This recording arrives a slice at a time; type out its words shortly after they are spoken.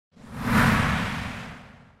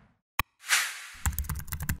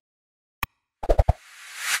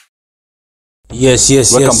Yes.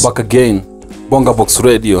 Welcome back again. Bonga Box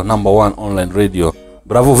Radio, #1 online radio.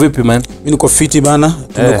 Bravo vipi man? Mimi niko fiti bana.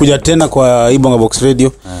 Tumekuja tena kwa hii Bonga Box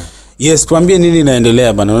Radio. Yes, tuambie nini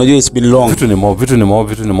inaendelea bana. Unajua it's been long. Vitu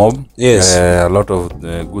ni mob. Yes. A lot of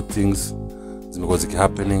good things zimekuwa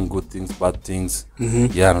happening, good things, bad things.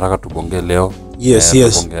 Yeah, nataka tubonge leo. Yes.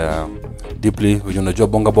 Tubonge deeply. Unajua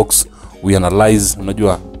Bonga Box, we analyze,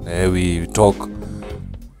 unajua we talk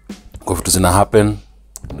kwa vitu zina happen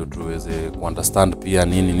ndio tuweze kuunderstand pia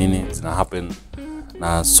nini zina happen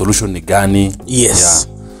na solution ni gani. Yes.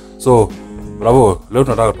 Yeah. So bravo, leo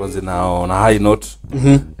tunataka tuanze na high note.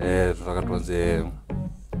 Tunataka tuanze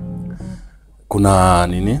kuna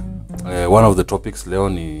nini, one of the topics leo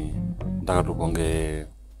ni nataka tukonge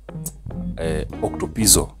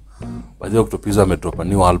Octopizzo. Baadhi ya Octopizzo amedrop a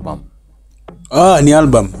new album. Ni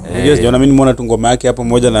album. Yes, jana mimi nimeona tu ngoma yake hapo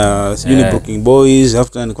moja na sijui Brooklyn Boys,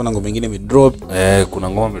 after nilikuwa na ngoma nyingine imedrop. Kuna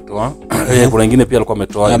ngoma ametoa. Kuna nyingine pia alikuwa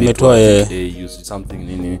ametoa use something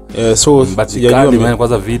nini. So sijajua man,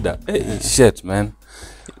 kwanza vida. Shit man.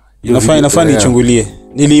 Inafaa nichungulie.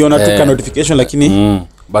 Niliona tu notification lakini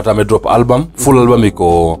but amedrop album, full album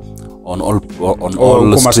iko on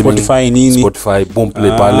all streaming, Spotify,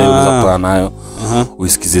 Boomplay pale unaweza kuwa nayo.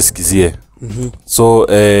 Usikizie. So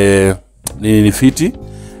ni fiti.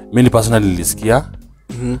 Mimi personally nilisikia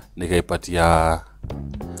nikaipatia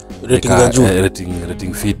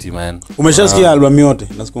rating fiti man. Umeshasikia album yote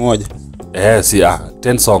na siku moja?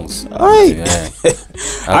 10 songs.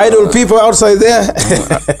 Idol people outside there.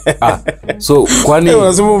 So kwani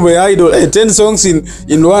unasema idol 10 songs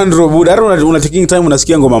in one row. Una taking time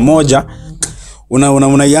unasikia ngoma moja. Una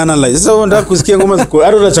analyze. Sasa unataka kusikia ngoma ziko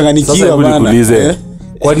hata unachanganyikiwa bana.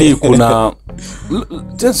 Kwani kuna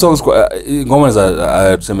 10 songs kwa ngoma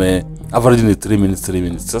za tuseme average ni 3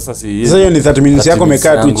 minutes. Sasa hiyo ni 30 minutes yako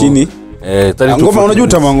umekaa tu chini. Ngoma unajua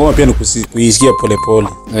utamu ngoma pia ni kuisikia pole.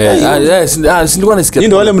 Nilikuwa nasikia.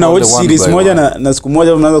 Ndio wale mna watch series moja na siku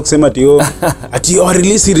moja unaanza kusema ati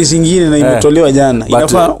release series nyingine na imetolewa jana.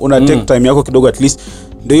 Inafaa una take time yako kidogo at least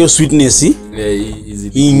ndio hiyo sweetness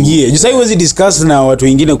ingie. Sasa huwezi discuss na watu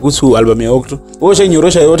wengine kuhusu album ya Octo. Wewe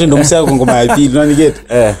ushanyorosha yote ndio msao kwa ngoma ya pili, unani get?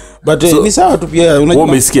 But ni sawa tu pia unajua. Wewe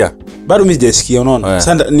umesikia? Bado mimi sijasikia, unaona.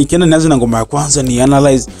 Sasa nikienda nianze na ngoma ya kwanza ni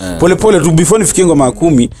analyze pole tu before nifikie ngoma ya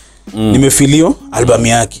 10. Nimefilio album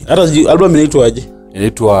yake. Hata album inaitwa aje?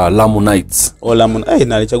 Inaitwa Lamu Nights. Lamu.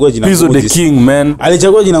 Na alichagua jina ngumu. Pizzo the King man.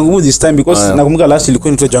 Alichagua jina ngumu this time because nakumbuka last ilikuwa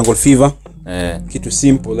inaitwa Jungle Fever. Kitu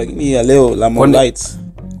simple lakini ya leo Lamu Nights.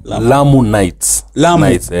 Lamu Nights.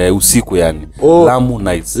 Usiku yani. Lamu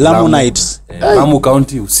Nights. Lamu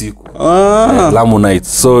County usiku. Lamu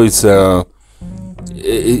Nights. So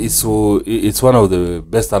it's one of the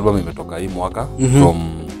best album imetoka hii mwaka from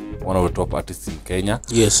one of the top artists in Kenya.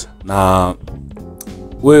 Yes. Na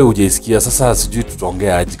wewe hujaisikia, sasa sijui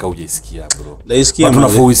tutaongea aje kama hujaisikia bro. Naisikia.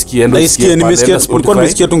 Tunafuisikia ndio sikia. Nimesikia, ulikuwa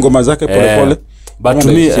umesikia tu ngoma zake pole. But to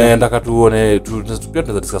me nataka tuone pia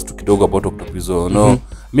tunaweza discuss tu kidogo about Octopizzo. No,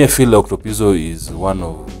 me I feel Octopizzo is one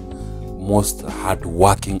of most hard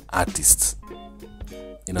working artists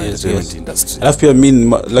in the entertainment industry. Alafu pia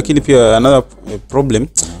lakini pia another problem,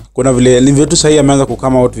 kuna vile ni vitu sahihi ameanza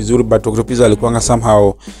kukama out vizuri, but Octopizzo alikuwa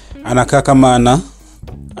somehow anakaa kama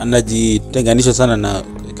anajitenganisha sana na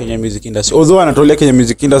Kenya music industry. Although anatolea Kenya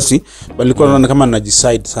music industry, but alikuwa anaona kama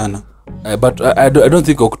anajiside sana. But I don't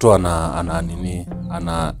think Octo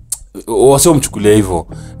ana wasio mchukulia hivyo.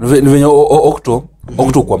 Ni venye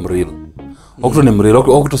Octo kwa mreal. Octo ni mreal.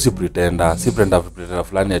 Octo si pretender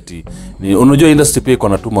fulani ati ni unajua industry pia iko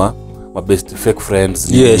natuma my best fake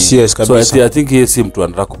friends. Yes kabisa. So I think he si mtu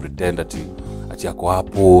anataka kupretend ati yako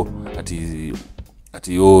hapo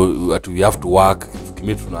ati you have to work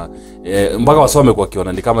commit na mpaka wasome kwa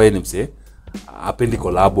kiona ni kama yeye ni msee apendi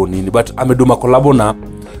collabo nini, but ameduma collabo na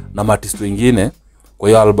artist wengine kwa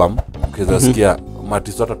hiyo album. Ukizasikia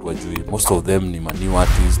artist hata tuwajui, most of them ni new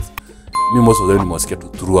artists. Most of them ni mwasikia tu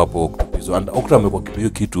through hapo Octopizzo, and Octo amekuwa kitu hiyo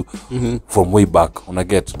kitu from way back, una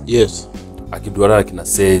get? Yes. Akiduara akina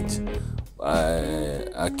Sage,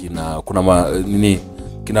 akina kuna nini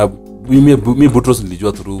kina mimi Butros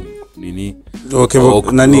nilijua through nini. Okay,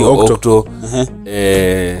 Octo.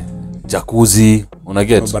 Jacuzzi, una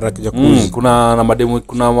get? Kuna na mademo,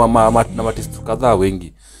 kuna na artist kadhaa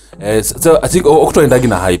wengi. So I think Octo endagi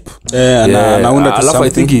na hype. Anaunda tu something. I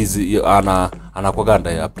think he's anakuwa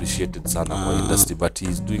ganda appreciated sana kwa industry, but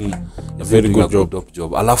he's doing a very good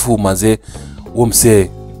job. Alafu mazee huo msee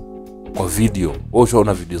kwa video,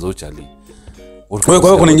 ushaona video za Uchali. Kwa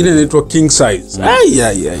hiyo kuna nyingine inaitwa king size.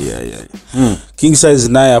 King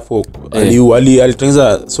size naye hapo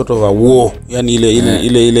alitengeneza sort of a war, yani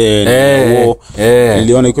ile war.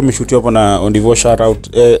 Niliona iko imeshutiwa hapo na Ondivo, shout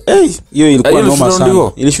out. Hiyo ilikuwa noma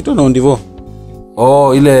sana. Ilishutiwa na Ondivo.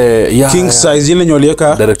 Ile king size ile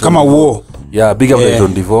nyolieka kama war. Big up to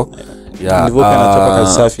Ondivo. Ondivo anachapa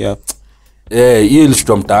kazi safi hapa. Hiyo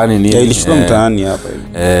ilishutwa mtaani ni. Ilishutwa mtaani hapa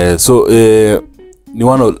hivi. So ni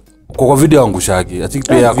one kwa video angushagi. I think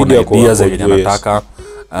pia kuna ideas zenye anataka.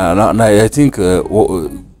 Na I think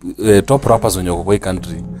top rappers wenye kwa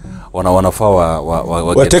country wanafaa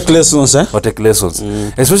wa take lessons take lessons.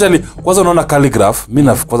 Especially kwanza unaona Khaligraph, mimi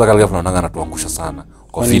kwanza Khaligraph naona anatuangusha sana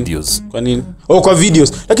kwa videos. Kwa nini? Kwa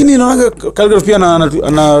videos. Lakini naona Khaligraph pia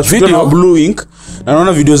ana shoot na Blue Ink. Na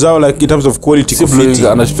naona video zao like in terms of quality quality.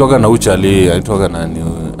 Anashitoka na Uchali, anatoka na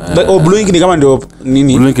Blue Ink ni kama ndio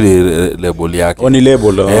nini? Blue Ink ni label yake. Ni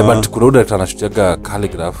label. But kuna director anashitoka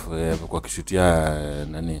Khaligraph kwa kishutia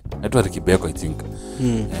nani? Anaitwa Rikibeko I think.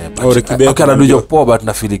 Rikibeko anadujo poa but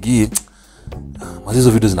na feeling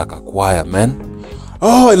hizo video zinakakwaya man.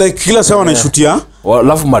 Like kila saa wanashutia.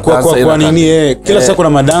 Alafu madansa kwa nini kila saa kuna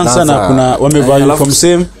madansa na kuna wamevaa uniform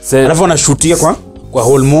same. Alafu wanashutia kwa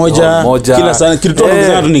hall moja. Kila saa kitu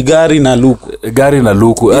tunaongeza ni gari na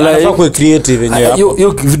luku. Alafu kwa creative yenyewe hapo. Hiyo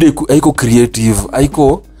video haiko creative,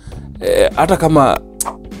 haiko hata kama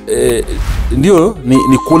ndio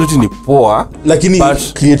ni quality ni poa, lakini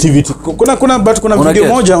creativity kuna video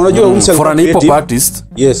moja unajua umsel for an hip hop artist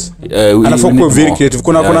anafaa kuwa very creative.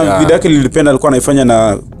 Kuna video yake nilipenda, alikuwa anaifanya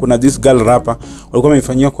na kuna this girl rapper walikuwa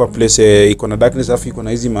wamefanyia kwa place iko na darkness, afu iko na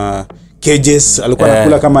hizi ma cages, alikuwa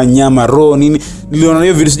anakula kama nyama raw nini. Niliona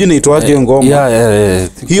hiyo video, sijui inaitwaje hiyo ngoma.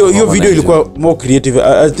 Hiyo video ilikuwa more creative.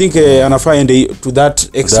 I think anafaa ende to that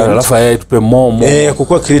extent, alafu tupe more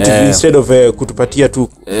kukua creative instead of kutupatia tu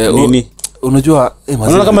nini. Unajua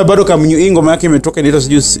unaona kama bado kamnyu ngoma yake imetoka inaitwa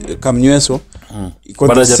sijui kamnyweso iko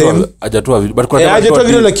the same. Hajatoa video but hajatoa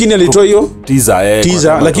video, lakini alitoa hiyo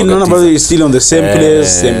teaser lakini unaona bado still on the same place,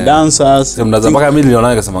 same dancers, same dancers. Mpaka mimi niliona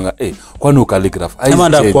nikasema kwani Khaligraph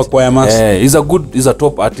is a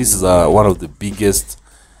top artist, is one of the biggest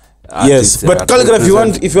artists. But Khaligraph,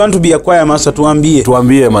 if you want to be a choir master,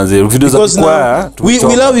 tuambie manze video za choir.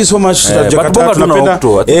 We love you so much.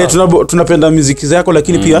 Tunapenda muziki zako,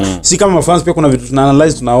 lakini pia si kama fans, pia kuna vitu tuna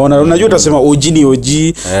analyze, tunaona. Unajua utasema OG ni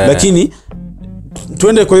OG, lakini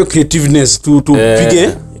tuende kwa hiyo creativeness tupige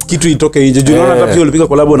kitu itoke nje. Unaona hata pia ulipiga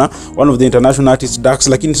collab na one of the international artists Dax,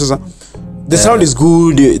 lakini sasa the sound is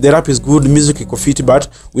good, the rap is good, music iko fit, but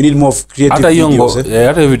we need more of creative videos.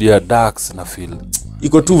 Hata video ya Dax na feel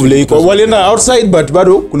iko tu vile iko walienda outside, but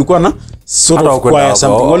bado kulikuwa na sort of choir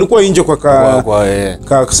something. Walikuwa nje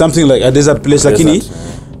kwa something like a desert place, lakini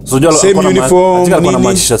same uniform kuna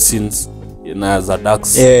machisha scenes na za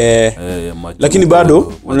Dax. Lakini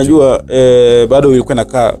bado unajua bado ilikuwa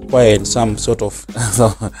inakaa choir some sort of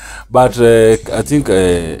but I think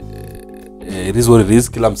it is what it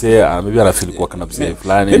is. Kila msee maybe ana feel kwa kana msee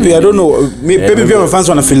fulani, maybe I don't know, maybe pia fans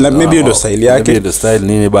wana feel like maybe ndio style yake, maybe ndio style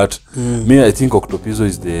nini, but me I think Octopizzo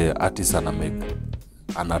is the artist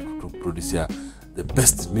ana produce the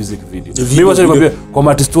best music video. Mimi wacha nikwambie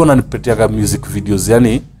kwa artist wananipetea music videos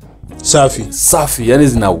yani safi yani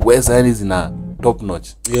zinaweza, yani zina top notch.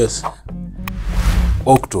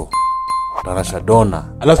 Octo, Tanasha Donna,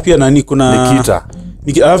 alafu pia nani kuna Nikita,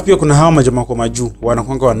 alafu pia kuna hawa majamaa kwa majuu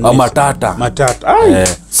wanakuanga wa matata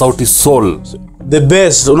Sauti Soul, the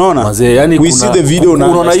best. Unaona manze, yani we see the video na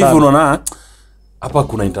unaona hivi, unaona hapa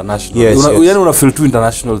kuna international, yani una feel tu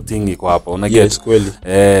international thing iko hapa, una get kweli.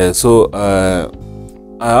 So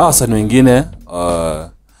asani wengine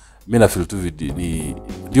mimi na feel tu video ni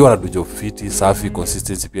ndio wanadujo fiti safi,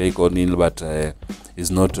 consistency pia iko nini, but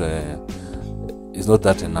is not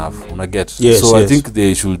that enough, una get. So I think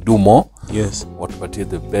they should do more. Watupatie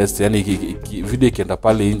the best, yani video ikienda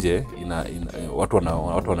pale nje watu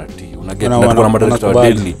wanatii, una get, na kuna madirector wa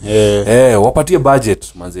daily wapatie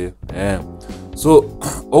budget manze. So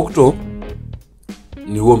Octo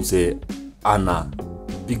ni huo mse ana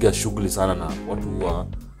piga shughuli sana na watu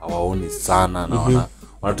hawaoni sana na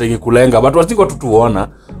wanataka kulenga, but I watu tuona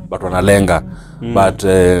but wanalenga. But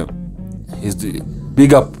is the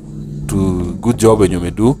big up to good job when you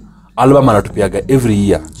may do. Album anatupiaga every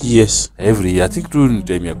year. Every year. I think tu ni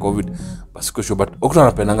time ya COVID basiko show, but Octo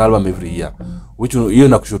anapenda album every year, which hiyo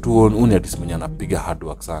na kushoto uni artist mwenye anapiga hard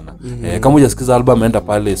work sana. Kama hujasikiza album enda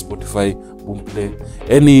pale Spotify, Boomplay,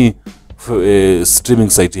 any streaming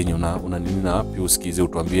site yenye una nini, na pia usikize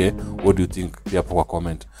utuambie what do you think pia hapo kwa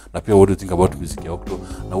comment, na pia what do you think about music ya Octo,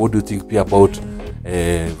 na what do you think pia about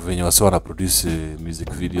venye wase wana produce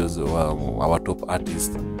music videos wa top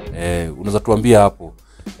artist. Unaweza tuambia hapo.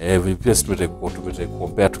 Pia tumete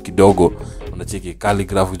compare tu kidogo, unacheki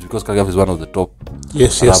Khaligraph, because Khaligraph is one of the top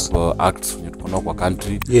acts when you know kwa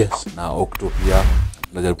country. Na Octo pia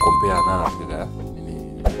unajaribu compare na napiga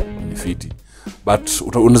ni fiti, but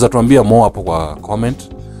unaweza tuambia more hapo kwa comment,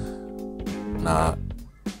 na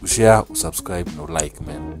share, subscribe, no like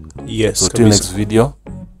man. So till next video.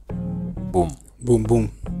 Boom boom.